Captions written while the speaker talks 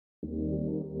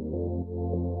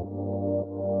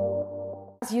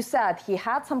As you said, he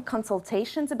had some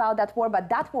consultations about that war, but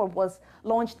that war was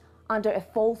launched under a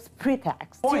false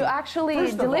pretext to actually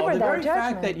deliver that judgment. The very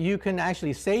fact that you can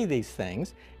actually say these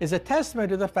things is a testament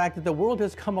to the fact that the world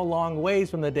has come a long ways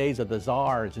from the days of the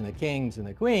czars and the kings and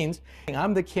the queens.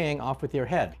 I'm the king, off with your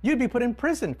head. You'd be put in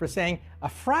prison for saying a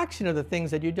fraction of the things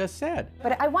that you just said.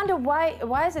 But I wonder why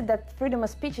is it that freedom of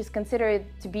speech is considered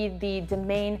to be the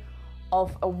domain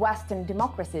of Western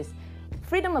democracies?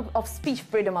 Freedom of speech,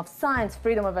 freedom of science,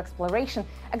 freedom of exploration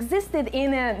existed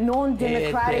in a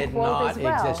non-democratic world as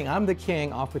well. Exist. I'm the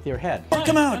king, off with your head.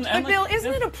 Come out. But Bill,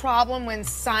 isn't it a problem when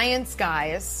science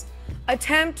guys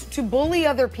attempt to bully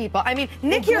other people? I mean,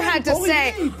 Nick here had to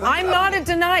say, I'm not a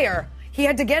denier. He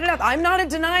had to get it up. I'm not a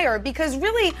denier, because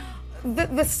really,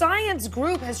 the science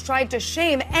group has tried to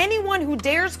shame anyone who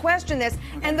dares question this.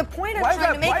 And the point I'm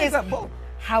trying to make is,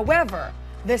 however,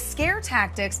 the scare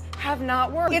tactics have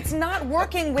not worked. It's not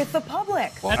working with the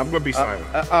public. I'm going to be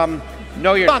silent.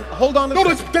 No, you're not. Hold on.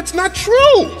 No, that's not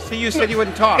true. So you said you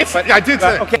wouldn't talk. I did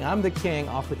say. Okay. I'm the king,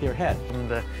 off with your head.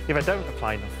 And if I don't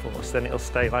apply enough force, then it'll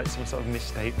stay like some sort of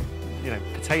misshaped,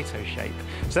 potato shape.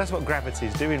 So that's what gravity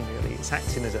is doing, really. It's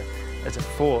acting as a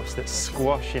force that's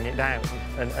squashing it down,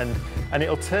 and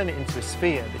it'll turn it into a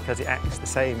sphere because it acts the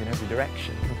same in every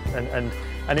direction.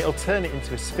 And it'll turn it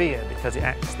into a sphere because it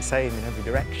acts the same in every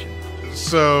direction.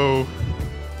 So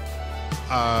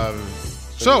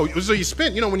you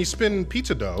spin, when you spin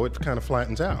pizza dough, it kind of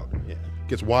flattens out. Yeah. It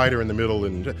gets wider in the middle.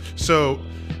 And so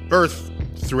Earth,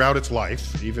 throughout its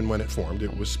life, even when it formed,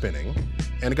 it was spinning.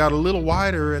 And it got a little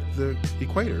wider at the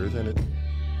equator than it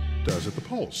does at the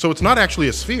poles. So it's not actually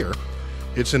a sphere.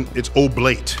 It's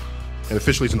oblate. And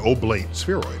officially it's an oblate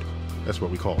spheroid. That's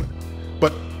what we call it.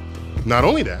 But not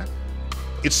only that,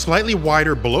 it's slightly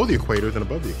wider below the equator than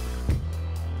above the equator.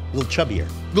 A little chubbier.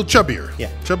 A little chubbier. Yeah.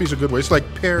 Chubby's a good way. It's like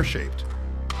pear-shaped.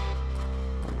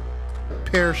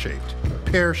 Pear-shaped.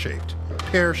 Pear-shaped.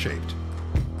 Pear-shaped.